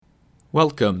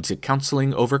Welcome to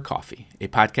Counseling Over Coffee, a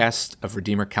podcast of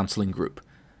Redeemer Counseling Group.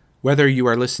 Whether you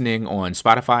are listening on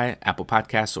Spotify, Apple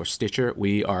Podcasts, or Stitcher,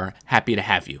 we are happy to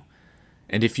have you.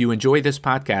 And if you enjoy this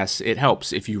podcast, it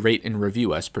helps if you rate and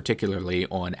review us, particularly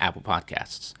on Apple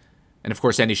Podcasts. And of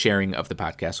course, any sharing of the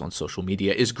podcast on social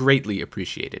media is greatly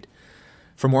appreciated.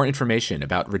 For more information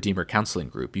about Redeemer Counseling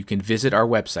Group, you can visit our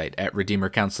website at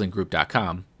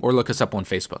redeemercounselinggroup.com or look us up on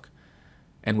Facebook.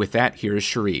 And with that, here is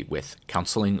Cherie with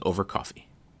Counseling Over Coffee.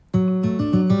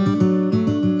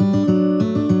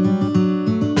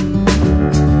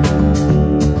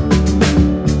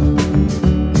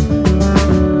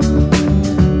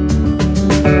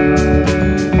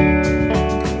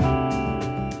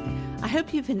 I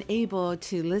hope you've been able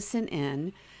to listen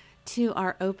in to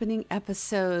our opening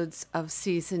episodes of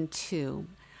Season 2.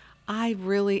 I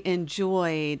really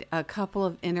enjoyed a couple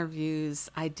of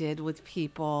interviews I did with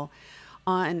people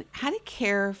on how to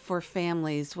care for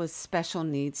families with special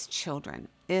needs children.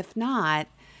 If not,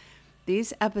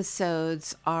 these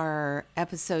episodes are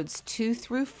episodes 2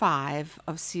 through 5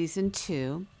 of Season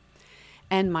 2,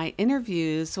 and my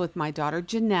interviews with my daughter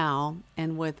Janelle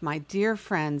and with my dear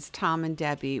friends Tom and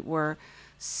Debbie were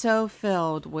so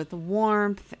filled with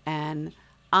warmth and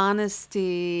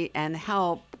honesty and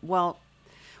help. Well,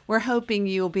 we're hoping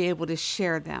you'll be able to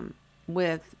share them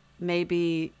with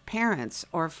maybe parents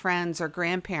or friends or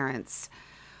grandparents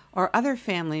or other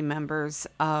family members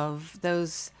of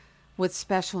those with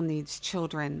special needs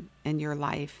children in your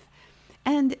life.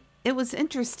 And it was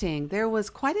interesting. There was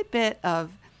quite a bit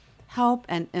of help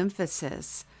and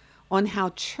emphasis on how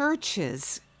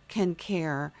churches can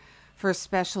care for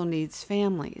special needs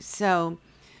families. So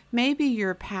maybe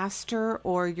your pastor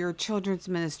or your children's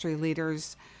ministry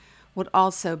leaders would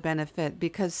also benefit,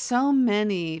 because so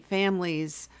many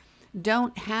families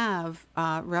don't have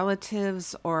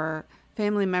relatives or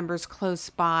family members close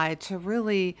by to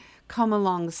really come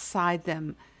alongside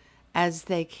them as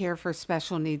they care for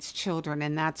special needs children.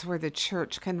 And that's where the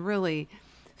church can really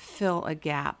fill a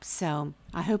gap. So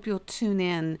I hope you'll tune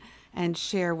in and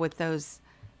share with those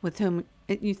with whom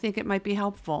you think it might be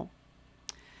helpful.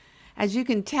 As you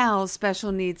can tell,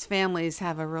 special needs families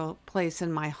have a real place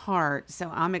in my heart. So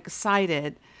I'm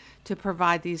excited to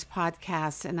provide these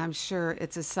podcasts, and I'm sure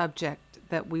it's a subject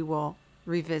that we will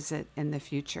revisit in the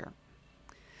future.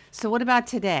 So what about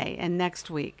today and next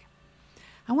week?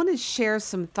 I want to share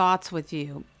some thoughts with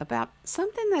you about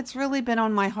something that's really been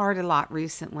on my heart a lot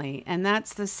recently, and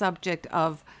that's the subject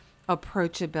of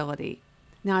approachability.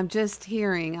 Now, I'm just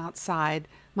hearing outside,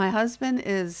 my husband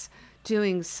is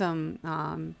doing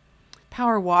some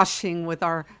power washing with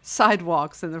our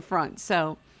sidewalks in the front.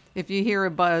 So if you hear a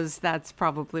buzz, that's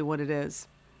probably what it is.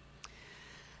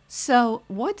 So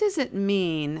what does it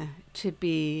mean to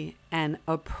be an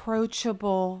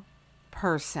approachable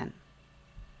person?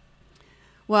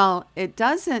 Well, it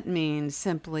doesn't mean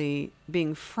simply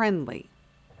being friendly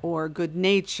or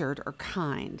good-natured or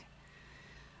kind.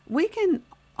 We can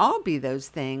all be those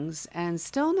things and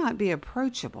still not be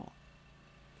approachable.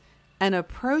 An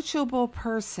approachable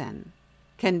person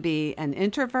can be an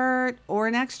introvert or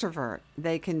an extrovert.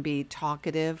 They can be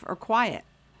talkative or quiet.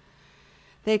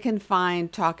 They can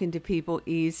find talking to people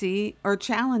easy or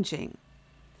challenging.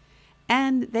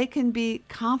 And they can be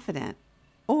confident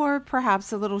or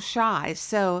perhaps a little shy.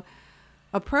 So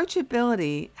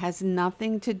approachability has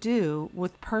nothing to do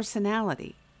with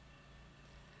personality.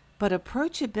 But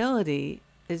approachability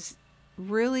is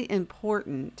really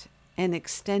important in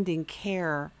extending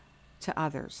care to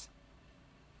others.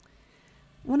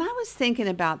 When I was thinking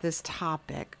about this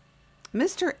topic,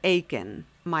 Mr. Aiken,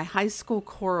 my high school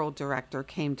choral director,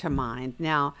 came to mind.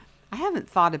 Now, I haven't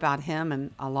thought about him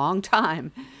in a long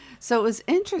time, so it was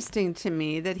interesting to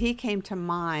me that he came to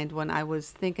mind when I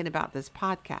was thinking about this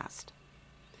podcast.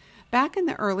 Back in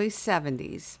the early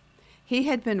 70s, he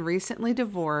had been recently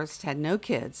divorced, had no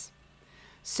kids,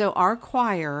 so our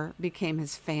choir became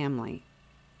his family.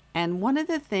 And one of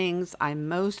the things I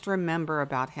most remember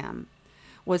about him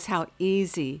was how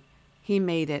easy he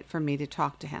made it for me to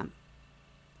talk to him.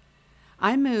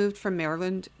 I moved from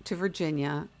Maryland to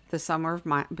Virginia the summer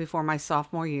of before my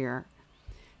sophomore year,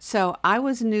 so I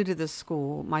was new to the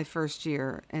school my first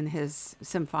year in his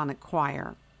symphonic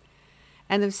choir,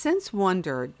 and have since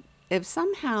wondered if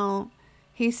somehow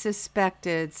he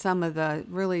suspected some of the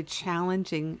really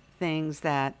challenging things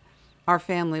that our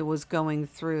family was going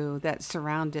through that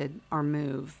surrounded our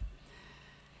move.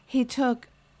 He took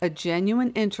a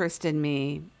genuine interest in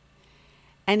me,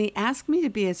 and he asked me to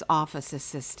be his office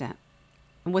assistant.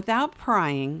 Without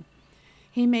prying,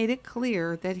 he made it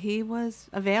clear that he was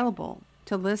available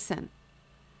to listen,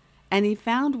 and he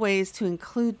found ways to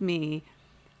include me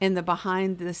in the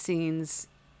behind the scenes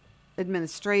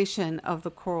administration of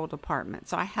the choral department.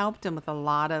 So I helped him with a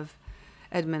lot of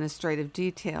administrative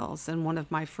details in one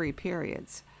of my free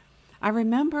periods. I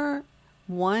remember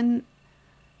one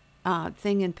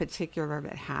thing in particular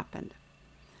that happened.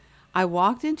 I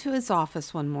walked into his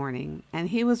office one morning and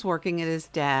he was working at his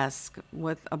desk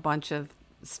with a bunch of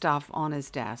stuff on his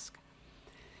desk.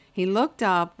 He looked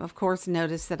up, of course,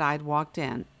 noticed that I'd walked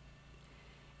in,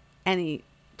 and he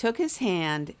took his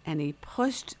hand and he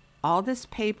pushed all this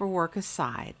paperwork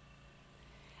aside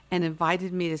and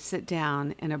invited me to sit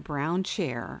down in a brown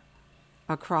chair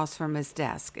across from his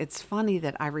desk. It's funny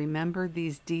that I remember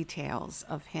these details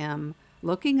of him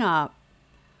looking up,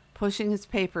 pushing his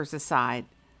papers aside,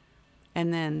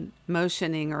 and then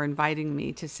motioning or inviting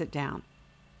me to sit down.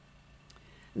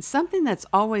 And something that's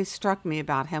always struck me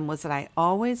about him was that I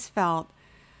always felt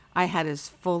I had his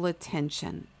full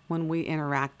attention when we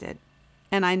interacted.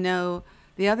 And I know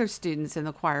the other students in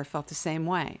the choir felt the same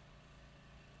way.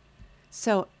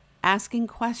 So asking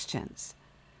questions,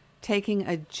 taking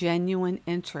a genuine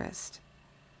interest,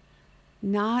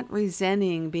 not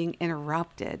resenting being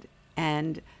interrupted,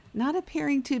 and not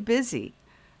appearing too busy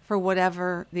for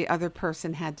whatever the other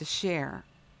person had to share.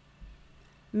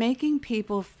 Making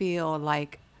people feel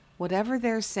like whatever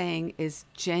they're saying is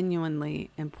genuinely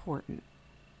important.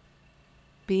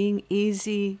 Being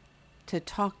easy to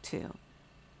talk to.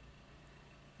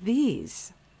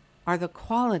 These are the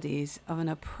qualities of an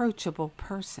approachable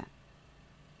person.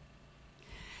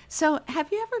 So,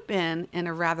 have you ever been in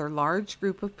a rather large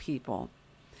group of people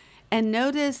and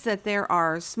noticed that there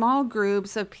are small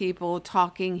groups of people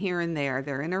talking here and there?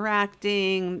 They're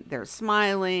interacting, they're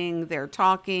smiling, they're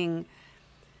talking,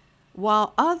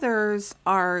 while others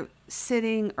are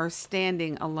sitting or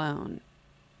standing alone.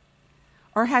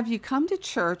 Or have you come to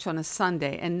church on a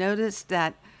Sunday and noticed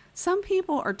that some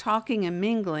people are talking and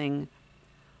mingling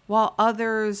while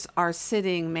others are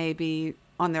sitting maybe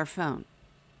on their phone?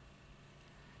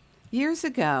 Years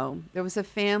ago, there was a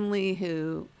family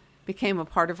who became a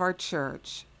part of our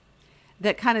church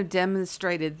that kind of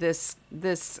demonstrated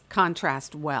this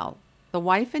contrast well. The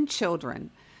wife and children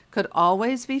could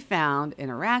always be found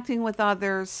interacting with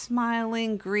others,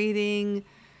 smiling, greeting,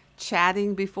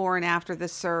 chatting before and after the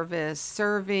service,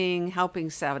 serving, helping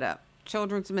set up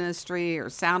children's ministry or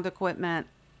sound equipment.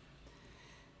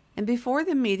 And before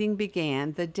the meeting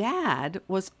began, the dad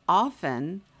was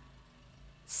often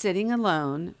sitting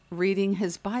alone reading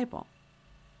his Bible.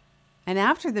 And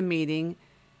after the meeting,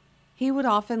 he would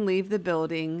often leave the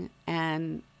building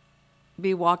and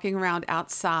be walking around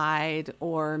outside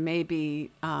or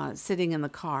maybe sitting in the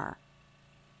car.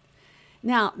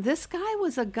 Now, this guy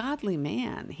was a godly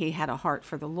man. He had a heart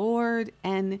for the Lord,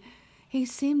 and he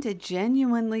seemed to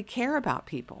genuinely care about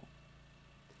people.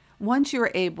 Once you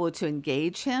were able to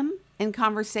engage him in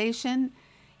conversation,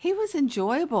 he was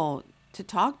enjoyable to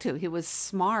talk to. He was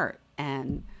smart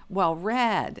and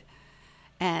well-read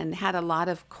and had a lot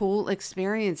of cool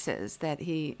experiences that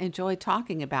he enjoyed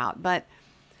talking about. But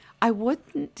I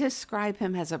wouldn't describe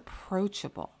him as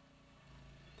approachable.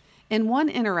 In one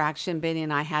interaction Benny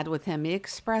and I had with him, he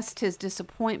expressed his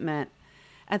disappointment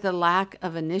at the lack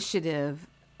of initiative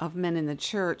of men in the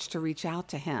church to reach out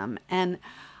to him. And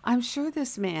I'm sure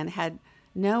this man had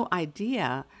no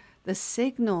idea the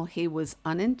signal he was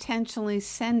unintentionally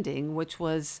sending, which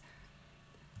was,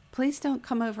 please don't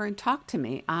come over and talk to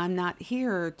me. I'm not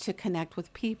here to connect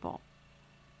with people.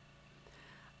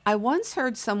 I once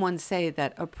heard someone say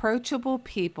that approachable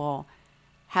people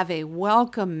have a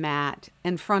welcome mat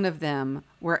in front of them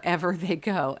wherever they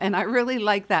go. And I really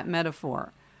like that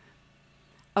metaphor.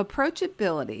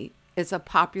 Approachability is a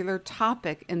popular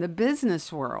topic in the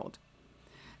business world.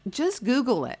 Just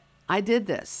Google it. I did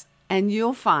this. And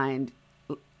you'll find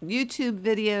YouTube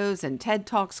videos and TED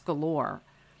Talks galore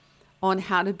on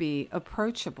how to be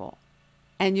approachable.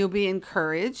 And you'll be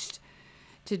encouraged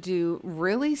to do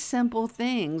really simple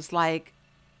things like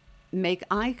make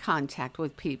eye contact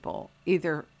with people,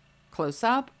 either close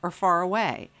up or far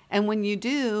away. And when you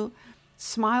do,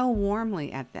 smile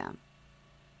warmly at them.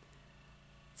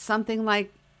 Something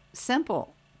like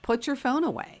simple, put your phone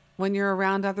away when you're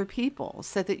around other people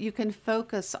so that you can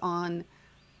focus on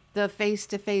the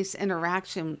face-to-face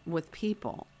interaction with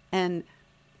people and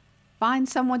find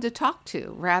someone to talk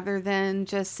to rather than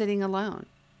just sitting alone.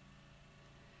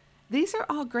 These are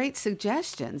all great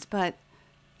suggestions, but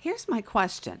here's my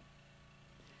question.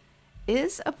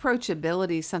 Is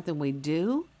approachability something we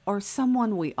do or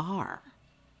someone we are?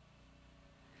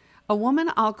 A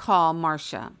woman I'll call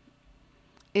Marcia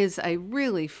is a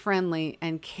really friendly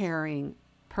and caring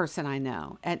person I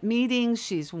know. At meetings,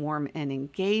 she's warm and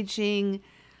engaging.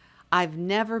 I've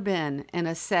never been in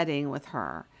a setting with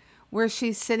her where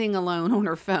she's sitting alone on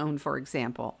her phone, for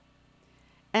example.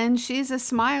 And she's a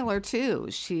smiler too.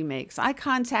 She makes eye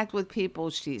contact with people.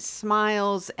 She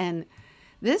smiles. And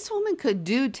this woman could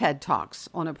do TED Talks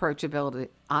on approachability,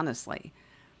 honestly.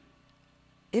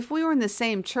 If we were in the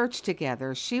same church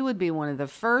together, she would be one of the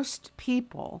first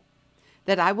people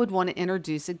that I would want to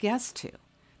introduce a guest to,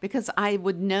 because I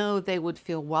would know they would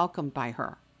feel welcomed by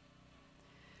her.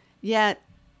 Yet,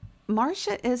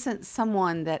 Marcia isn't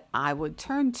someone that I would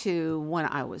turn to when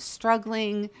I was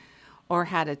struggling or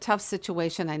had a tough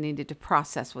situation I needed to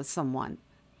process with someone.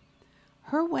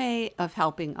 Her way of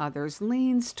helping others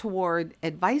leans toward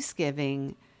advice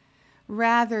giving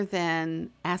rather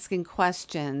than asking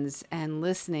questions and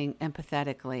listening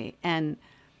empathetically. And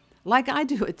like I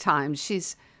do at times,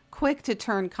 she's quick to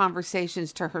turn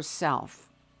conversations to herself.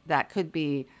 That could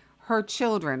be her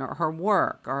children or her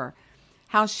work or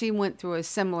how she went through a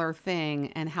similar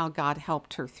thing and how God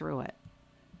helped her through it.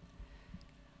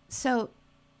 So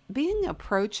being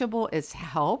approachable is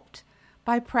helped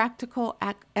by practical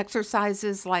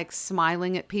exercises like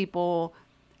smiling at people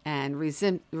and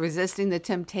resisting the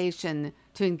temptation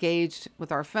to engage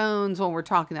with our phones when we're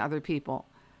talking to other people.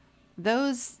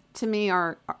 Those, to me,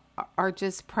 are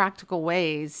just practical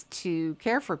ways to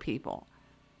care for people.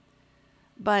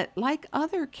 But like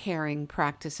other caring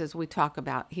practices we talk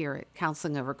about here at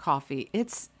Counseling Over Coffee,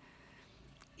 it's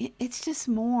just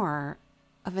more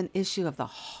of an issue of the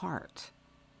heart.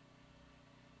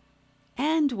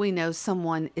 And we know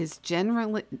someone is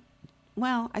genuinely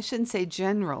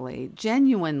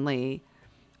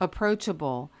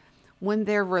approachable when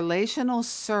their relational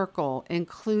circle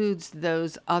includes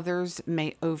those others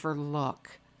may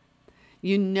overlook.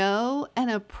 You know an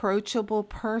approachable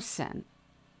person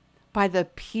by the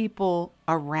people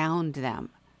around them,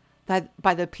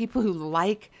 by the people who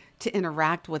like to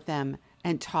interact with them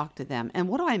and talk to them. And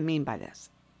what do I mean by this?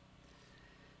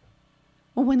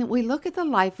 Well, when we look at the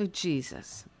life of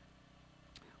Jesus,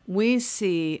 we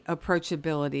see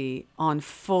approachability on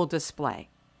full display.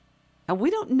 And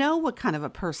we don't know what kind of a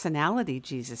personality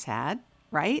Jesus had,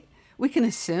 right? We can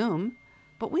assume,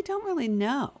 but we don't really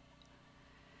know.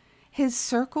 His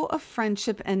circle of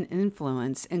friendship and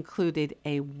influence included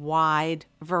a wide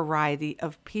variety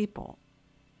of people.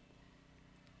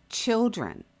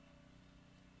 Children,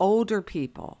 older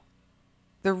people,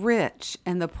 the rich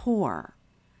and the poor,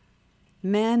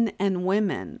 men and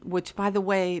women, which, by the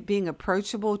way, being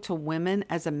approachable to women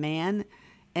as a man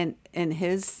and in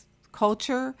his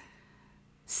culture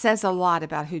says a lot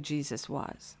about who Jesus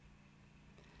was.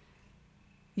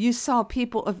 You saw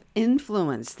people of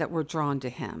influence that were drawn to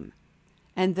him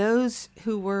and those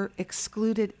who were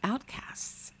excluded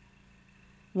outcasts.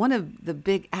 One of the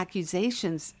big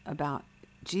accusations about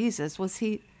Jesus was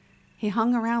he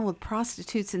hung around with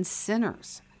prostitutes and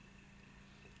sinners.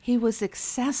 He was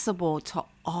accessible to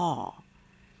all,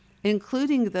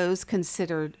 including those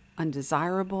considered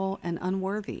undesirable and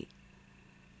unworthy.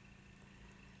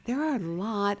 There are a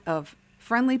lot of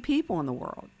friendly people in the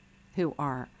world who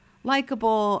are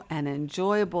likable and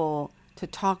enjoyable to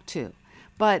talk to,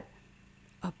 but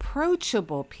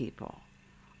approachable people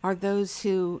are those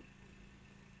who,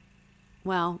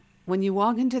 well, when you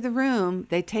walk into the room,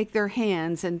 they take their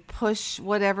hands and push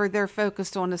whatever they're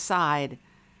focused on aside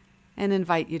and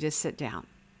invite you to sit down.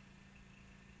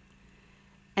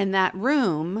 And that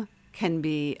room can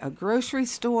be a grocery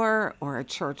store or a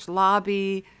church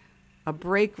lobby, a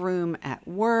break room at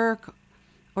work,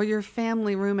 or your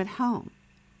family room at home.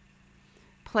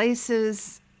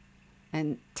 Places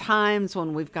and times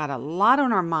when we've got a lot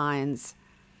on our minds,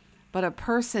 but a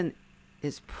person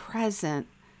is present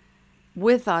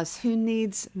with us who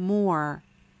needs more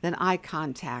than eye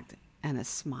contact and a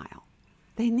smile.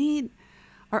 They need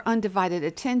our undivided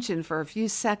attention for a few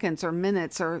seconds or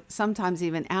minutes or sometimes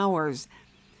even hours.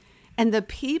 And the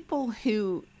people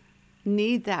who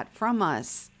need that from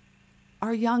us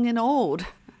are young and old,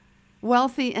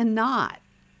 wealthy and not,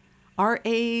 our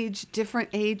age, different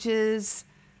ages.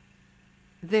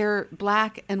 They're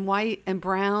black and white and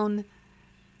brown.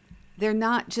 They're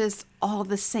not just all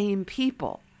the same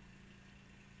people.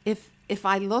 If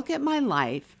I look at my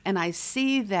life and I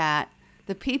see that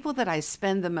the people that I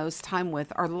spend the most time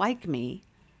with are like me,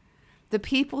 the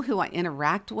people who I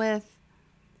interact with,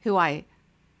 who I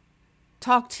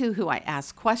talk to, who I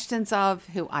ask questions of,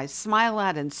 who I smile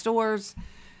at in stores,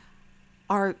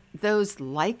 are those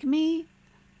like me,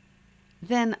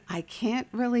 then I can't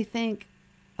really think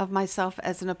of myself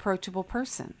as an approachable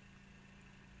person.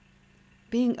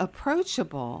 Being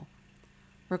approachable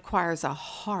requires a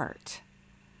heart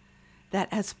that,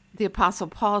 as the Apostle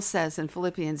Paul says in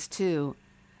Philippians 2,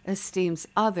 esteems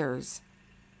others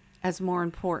as more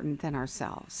important than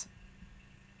ourselves.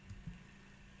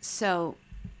 So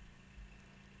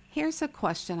here's a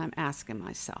question I'm asking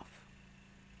myself.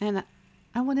 And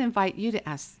I want to invite you to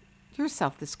ask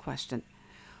yourself this question.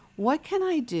 What can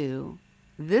I do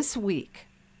this week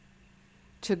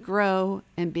to grow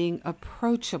in being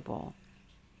approachable?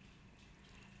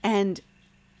 And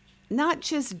not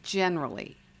just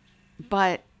generally,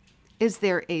 but is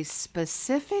there a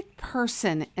specific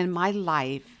person in my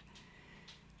life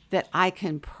that I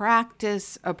can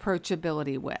practice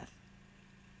approachability with?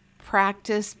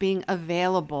 Practice being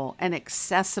available and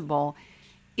accessible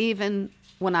even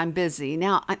when I'm busy.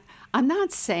 Now, I'm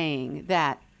not saying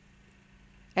that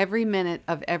every minute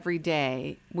of every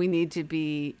day we need to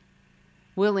be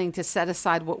willing to set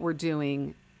aside what we're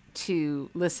doing to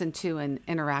listen to and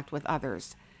interact with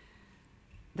others.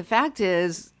 The fact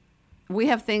is, we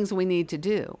have things we need to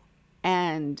do.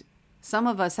 And some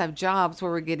of us have jobs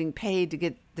where we're getting paid to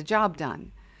get the job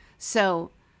done.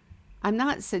 So I'm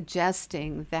not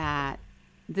suggesting that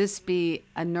this be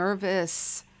a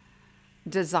nervous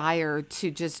desire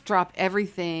to just drop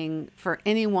everything for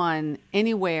anyone,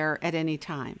 anywhere, at any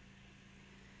time.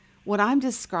 What I'm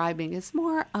describing is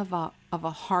more of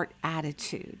a heart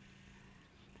attitude,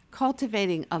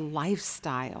 cultivating a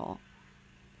lifestyle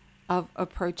of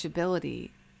approachability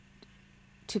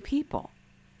to people.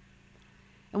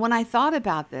 And when I thought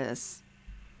about this,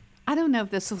 I don't know if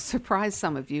this will surprise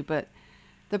some of you, but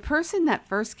the person that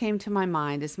first came to my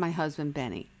mind is my husband,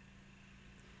 Benny.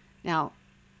 Now,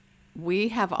 we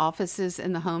have offices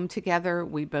in the home together.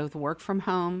 We both work from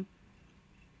home.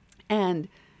 And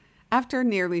after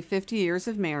nearly 50 years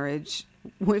of marriage,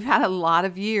 we've had a lot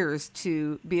of years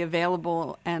to be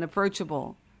available and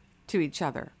approachable to each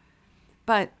other.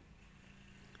 But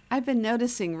I've been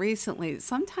noticing recently,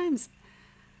 sometimes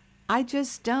I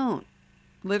just don't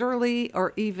literally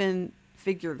or even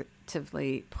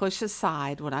figuratively push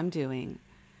aside what I'm doing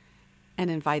and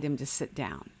invite him to sit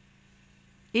down,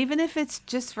 even if it's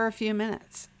just for a few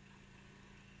minutes.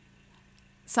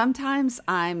 Sometimes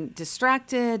I'm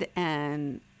distracted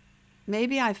and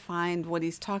maybe I find what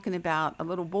he's talking about a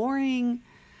little boring,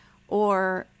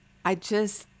 or I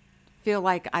just feel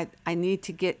like I need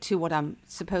to get to what I'm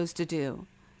supposed to do.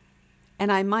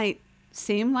 And I might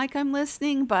seem like I'm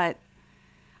listening, but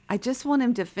I just want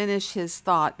him to finish his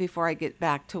thought before I get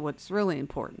back to what's really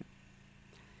important.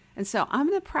 And so I'm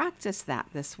going to practice that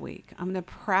this week. I'm going to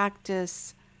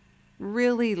practice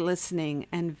really listening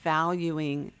and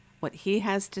valuing what he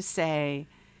has to say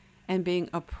and being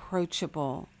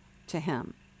approachable to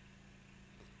him.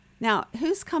 Now,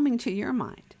 who's coming to your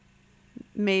mind?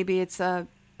 Maybe it's a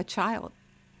child.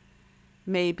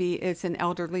 Maybe it's an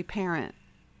elderly parent.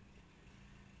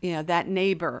 You know, that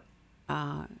neighbor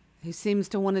who seems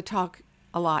to want to talk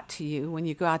a lot to you when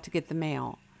you go out to get the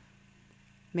mail.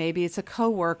 Maybe it's a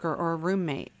coworker or a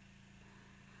roommate,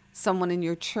 someone in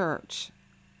your church.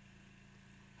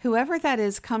 Whoever that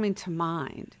is coming to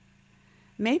mind,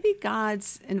 maybe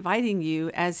God's inviting you,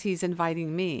 as he's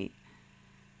inviting me,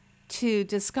 to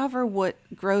discover what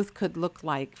growth could look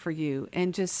like for you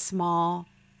in just small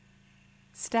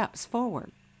steps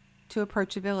forward to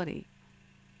approachability.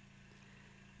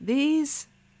 These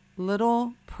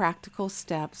little practical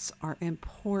steps are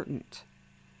important.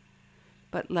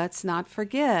 But let's not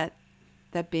forget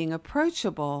that being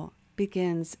approachable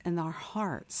begins in our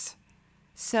hearts.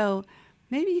 So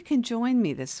maybe you can join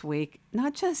me this week,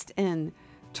 not just in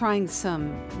trying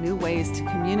some new ways to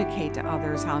communicate to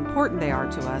others how important they are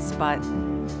to us, but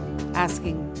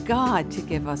asking God to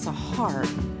give us a heart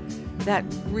that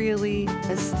really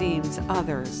esteems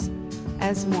others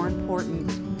as more important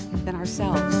than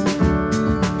ourselves.